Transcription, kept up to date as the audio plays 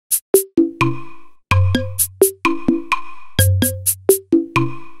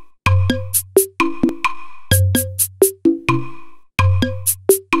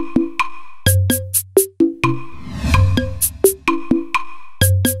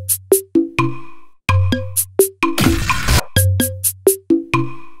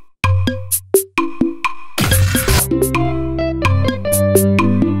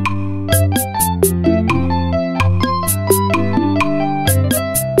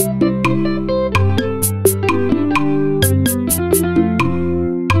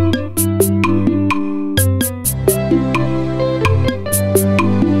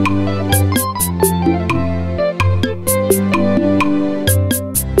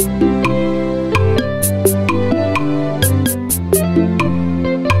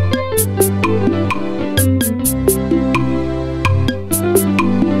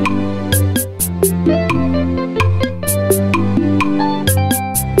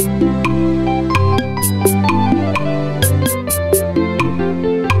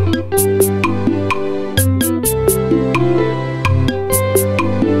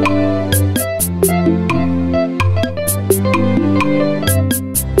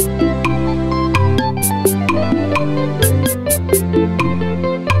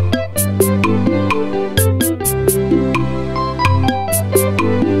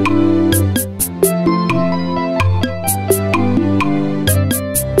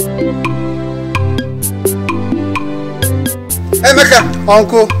Emeka!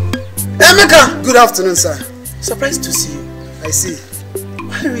 Uncle! Emeka! Good afternoon, sir. Surprised to see you. I see.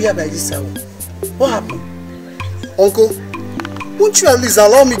 Why are you here by this hour? What happened? Uncle, won't you at least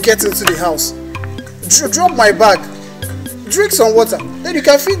allow me get into the house? Drop my bag. Drink some water. Then you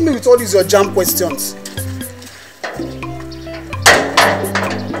can feed me with all these your jam questions.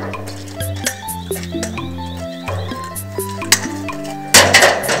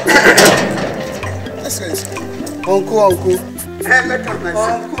 Uncle. Emeka, my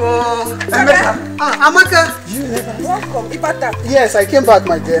son. Uncle. Emeka. Amaka. You never. Welcome, Ibata. Yes, I came back,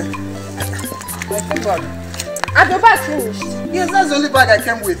 my dear. I came back. Are the bags finished? Yes, that's the only bag I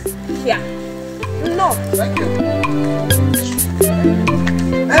came with. Yeah. No. Thank you.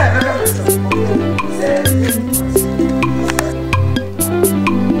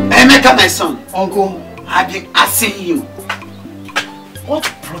 Emeka, my son. Uncle. I've been asking you. What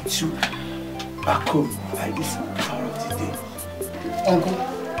brought you back home by this hour of the day? Uncle,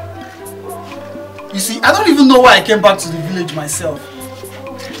 you see, I don't even know why I came back to the village myself.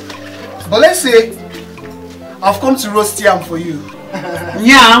 But let's say I've come to roast yam for you.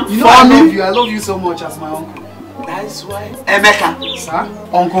 Yeah, you know I love you so much as my uncle. That's why. Emeka, sir,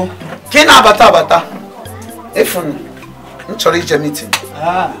 uncle. Kena bata. Efun, nchori je meeting.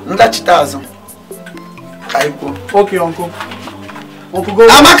 Nda chita azo. Kaipo. Okay, uncle. Uncle, go.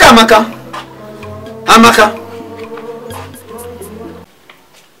 Amaka.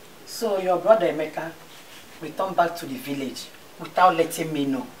 So your brother Emeka returned back to the village without letting me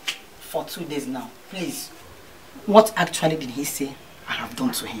know for 2 days now. Please, what actually did he say I have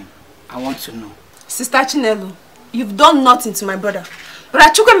done to him? I want to know. Sister Chinelo, you've done nothing to my brother.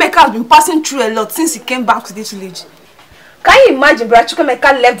 Brother Chukwemeka has been passing through a lot since he came back to this village. Can you imagine Brother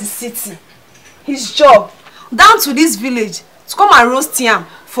Chukwemeka left the city, his job, down to this village to come and roast yam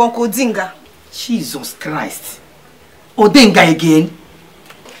for Uncle Odinga? Jesus Christ. Odinga again?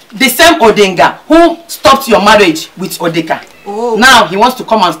 The same Odinga who stopped your marriage with Odeka. Oh. Now he wants to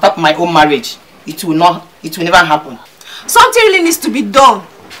come and stop my own marriage. It will never happen. Something really needs to be done.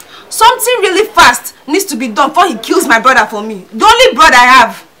 Something really fast needs to be done before he kills my brother for me. The only brother I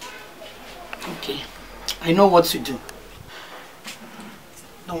have. Okay. I know what to do.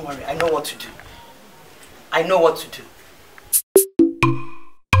 Don't worry, I know what to do.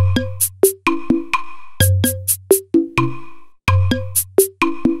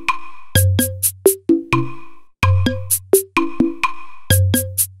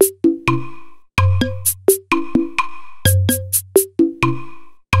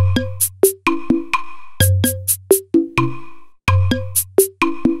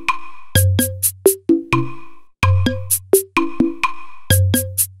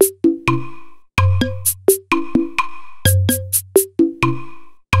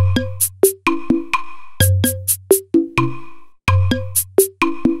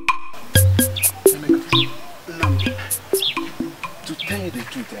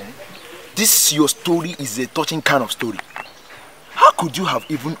 Your story is a touching kind of story. How could you have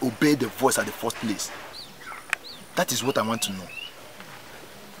even obeyed the voice at the first place? That is what I want to know.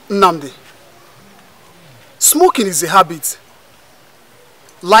 Nnamdi, smoking is a habit.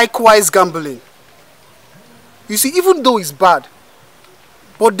 Likewise gambling. You see, even though it's bad,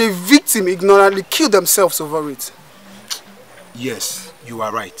 but the victim ignorantly killed themselves over it. Yes, you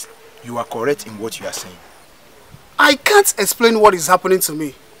are right. You are correct in what you are saying. I can't explain what is happening to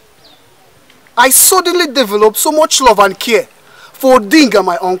me. I suddenly developed so much love and care for Odinga,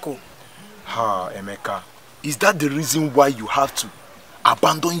 my uncle. Emeka, is that the reason why you have to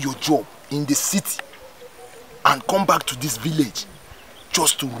abandon your job in the city and come back to this village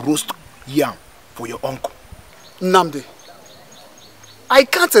just to roast yam for your uncle? Nnamdi, I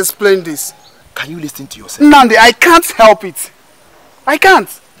can't explain this. Can you listen to yourself? Nnamdi, I can't help it. I can't.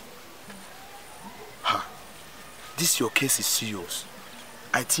 This your case is serious.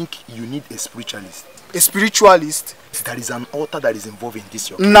 I think you need a spiritualist. A spiritualist? There is an altar that is involved in this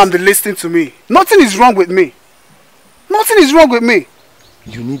your case. Nnamdi, listen to me. Nothing is wrong with me. Nothing is wrong with me.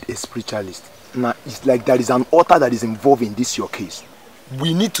 You need a spiritualist. Now, it's like there is an altar that is involved in this your case.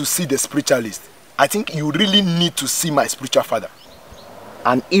 We need to see the spiritualist. I think you really need to see my spiritual father.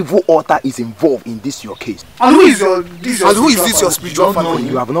 An evil altar is involved in this your case. And who is your spiritual father?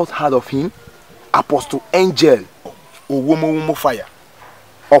 You have not heard of him? Apostle Angel Owomo Fire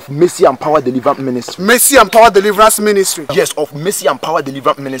of Mercy and Power Deliverance Ministry. Mercy and Power Deliverance Ministry? Yes, of Mercy and Power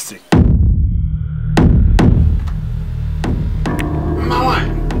Deliverance Ministry.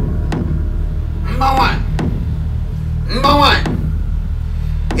 Mbawan.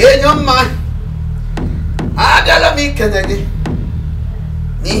 Enyoma. Adala mi kenegi.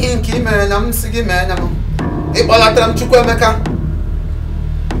 Nihin ki menam sigi menam. Ibalatram Chukwemeka.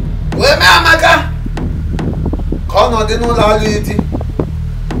 Wee mee Amaka ka ọ nọdụ n'ụlọ ọrụ iti.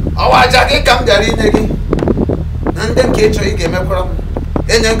 Ọwa aja gị ka m bịara inye gị. Na ndị nke ịchọ ị ga-emekwara m.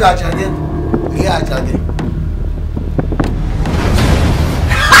 Enye m gị aja gị, rie aja gị.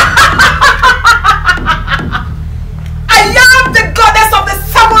 I am the goddess of the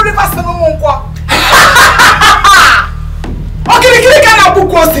seven rivers in Umunkwa. Okirikiri ka na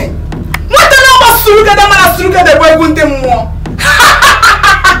buku ose. Nwata na ọma surugede mana surugede bụ egwu ndị mmụọ.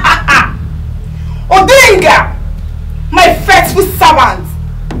 Odinga, my faithful servant,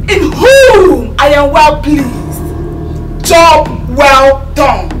 in whom I am well pleased. Job well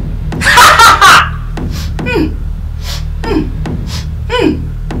done.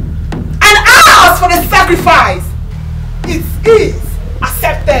 And as for the sacrifice, it is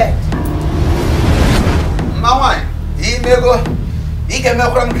accepted. Mama, imego,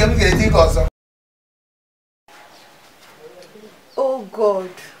 ikemekwara m ka m ga-eji gị ọzọ. Oh God,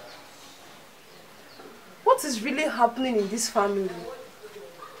 what is really happening in this family?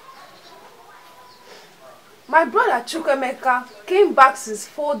 My brother Chukwemeka came back since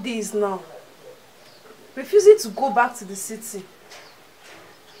 4 days now, refusing to go back to the city.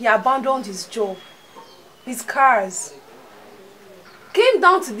 He abandoned his job, his cars, came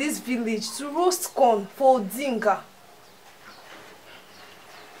down to this village to roast corn for Odinga.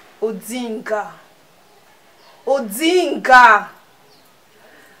 Odinga. Odinga.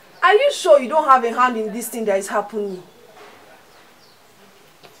 Are you sure you don't have a hand in this thing that is happening?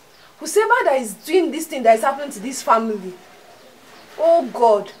 Whoever that is doing this thing that is happening to this family, oh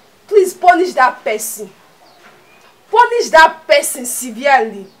God, please punish that person. Punish that person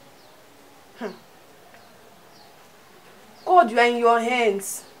severely. God, you are in your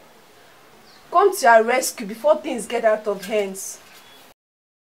hands. Come to our rescue before things get out of hands.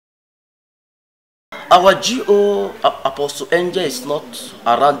 Our GO, Apostle Angel, is not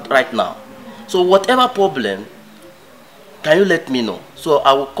around right now. So whatever problem, can you let me know? So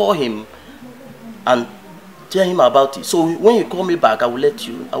I will call him and tell him about it. So when you call me back, I will let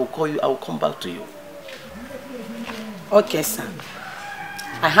you, I will call you, I will come back to you. Okay, sir.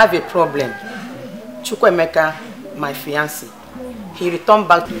 I have a problem. Chukwemeka, my fiancé, he returned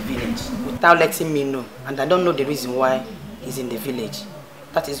back to the village without letting me know, and I don't know the reason why he's in the village.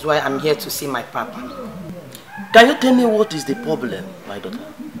 That is why I'm here to see my papa. Can you tell me what is the problem, my daughter?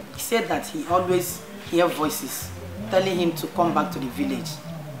 He said that he always hears voices telling him to come back to the village.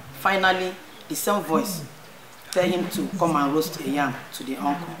 Finally, the same voice tell him to come and roast a yam to the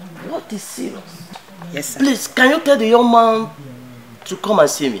uncle. What is serious? Yes, sir. Please, can you tell the young man to come and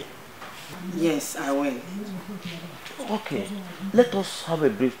see me? Yes, I will. Okay, let us have a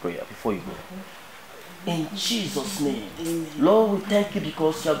brief prayer before you go. In Jesus' name, amen. Lord, we thank you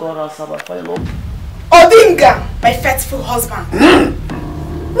because you are God and servant for Lord. Odinga, my faithful husband,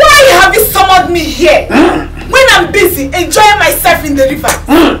 why have you summoned me here when I'm busy enjoying myself in the river?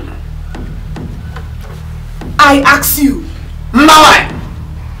 I ask you. Mama,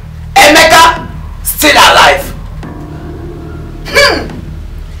 Emeka still alive.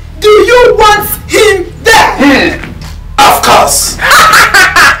 Do you want him there? Of course.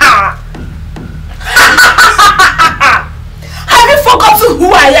 Have you forgotten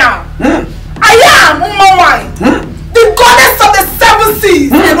who I am? I am Umawai, the goddess of the seven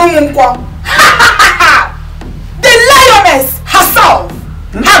seas in Umunkwa. The lioness herself.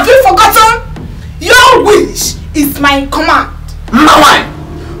 Have you forgotten? Your wish is my command. Mawai,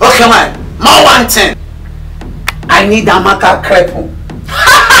 okay man, my one thing. I need Amaka cripple.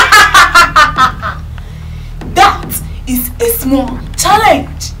 That is a small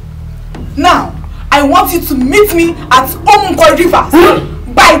challenge. Now, I want you to meet me at Umunkwa River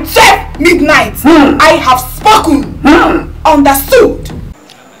by 12 midnight. I have spoken. Understood?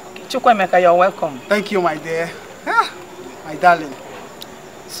 Chukwemeka, you're welcome. Thank you, my dear. My darling.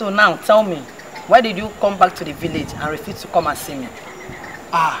 So now, tell me, why did you come back to the village and refuse to come and see me?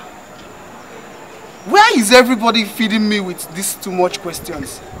 Where is everybody feeding me with these too much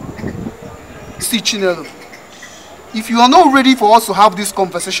questions? See, Chinelo, if you are not ready for us to have this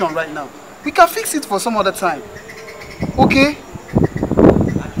conversation right now, we can fix it for some other time. Okay?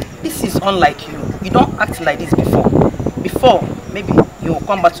 This is unlike you. You don't act like this before. Before, maybe you will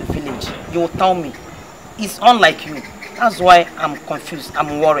come back to the village. You will tell me. It's unlike you. That's why I'm confused.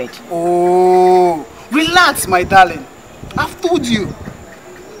 I'm worried. Oh, relax, my darling. I've told you,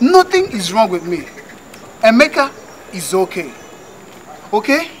 nothing is wrong with me. Emeka is okay.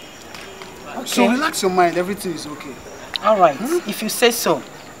 Okay? So relax your mind. Everything is okay. All right. If you say so,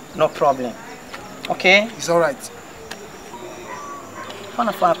 no problem. Okay? It's all right. One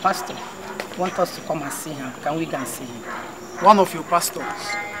of our pastors wants us to come and see him. Can we go and see him? One of your pastors?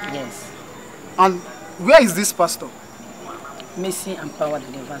 Yes. And where is this pastor? Mercy and Power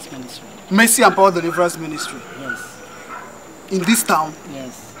Deliverance Ministry. Mercy and Power Deliverance Ministry. Yes. In this town?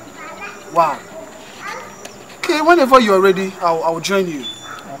 Yes. Wow. Okay, whenever you are ready, I'll join you.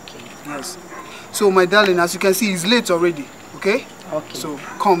 Okay. Yes. So my darling, as you can see, it's late already. Okay? Okay. So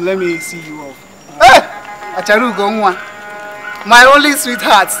come, let me see you off. Hey! Acharu Gongwa. My only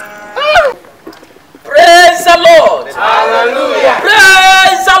sweetheart. Praise the Lord. Hallelujah.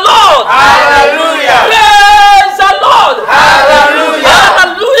 Praise the Lord. Hallelujah. Praise the Lord. Hallelujah.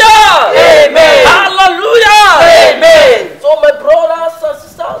 Hallelujah. Amen. Hallelujah. Amen. So my brothers and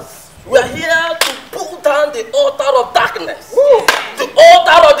sisters, we are here to pull down the altar of darkness. The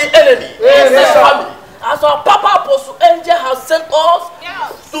altar of the enemy. Amen. As our Papa Apostle Angel has sent us,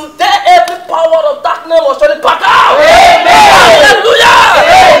 today every power of darkness was surely back out. Amen. Hallelujah.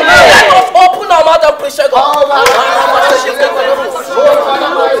 Amen. Let us open our mouth and appreciate God.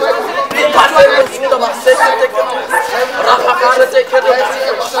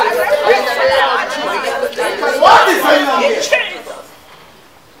 What is going on here?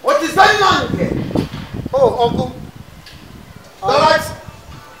 What is going on here? Oh, Uncle. Alright.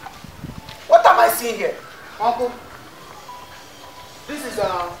 What am I seeing here? Uncle. This is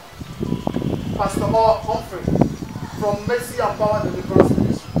Pastor Humphrey from Mercy and Power Deliverance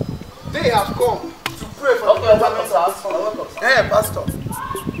Ministry. They have come to pray for the government of this country. Hey, Pastor.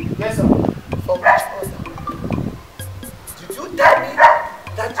 Yes, sir. From which order? Did you tell me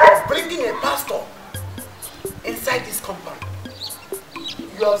that you are bringing a pastor inside this compound?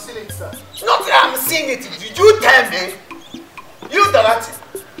 You are seeing it, sir. Not that I'm seeing it. Did you tell me? You, Darati.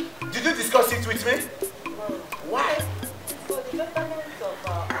 Did you discuss it with me? Why? For the betterment of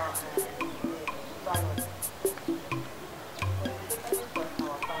our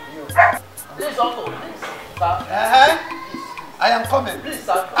Please, uncle, please, sir. I am coming. Please,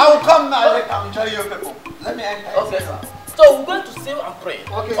 sir. I will come now. I will tell you people. Let me enter. Okay, sir. So we're going to sing and pray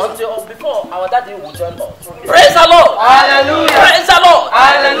until before our daddy will join us. Praise the Lord. Hallelujah. Praise the Lord.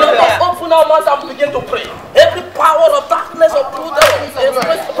 Hallelujah. Let us open our mouth and begin to pray. Every power of darkness or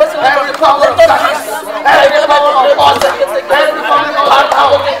every power of darkness, every power of darkness, every power of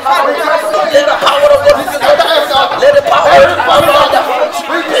let the power of the let the power of the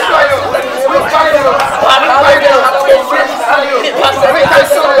we destroy you. We fight you.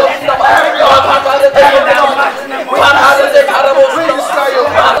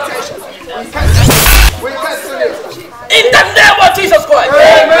 In the name of Jesus Christ,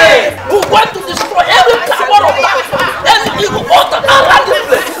 amen. We want to destroy every power of darkness, any evil altar around this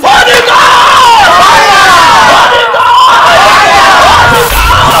place. Holy God! Holy God! Holy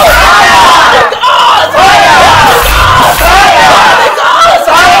God! Holy God! Holy God!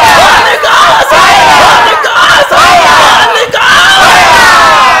 Holy God! Holy God! Holy God!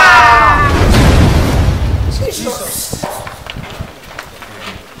 Jesus!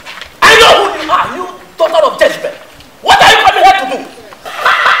 I know who you are, you daughter of Jezebel. What are you coming here to do?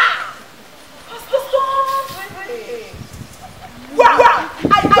 Wow! I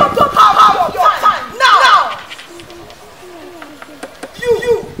don't have your time now!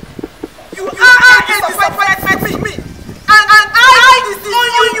 You are a disappointment to me! And I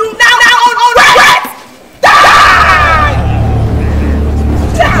disown you now on wait! Die!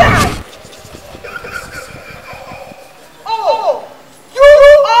 Oh! You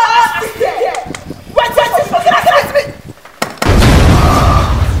are here! Wait, me!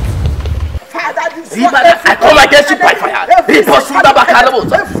 I come against you by fire. In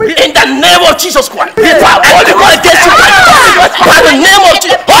the name of Jesus Christ. Holy God against you by the name of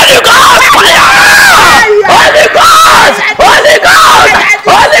Jesus. Holy God! Fire! Holy God! Holy God!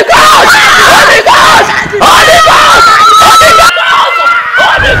 Holy God! Holy God! Holy God! Holy God!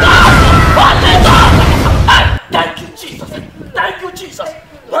 Holy God! Holy God! Thank you, Jesus. Thank you, Jesus.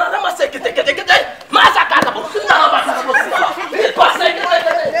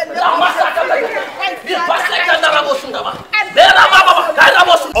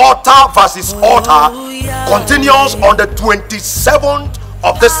 Altar versus altar continues on the 27th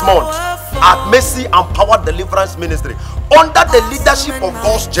of this month at Mercy and Power Deliverance Ministry under the leadership of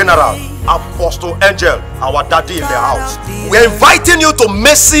God's General Apostle Angel, our daddy in the house. We're inviting you to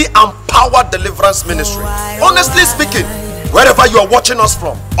Mercy and Power Deliverance Ministry. Honestly speaking, wherever you are watching us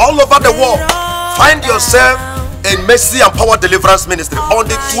from, all over the world, find yourself in Mercy and Power Deliverance Ministry on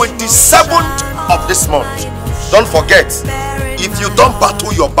the 27th of this month. Don't forget, if you don't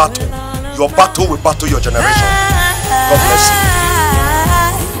battle your battle will battle your generation. God bless you.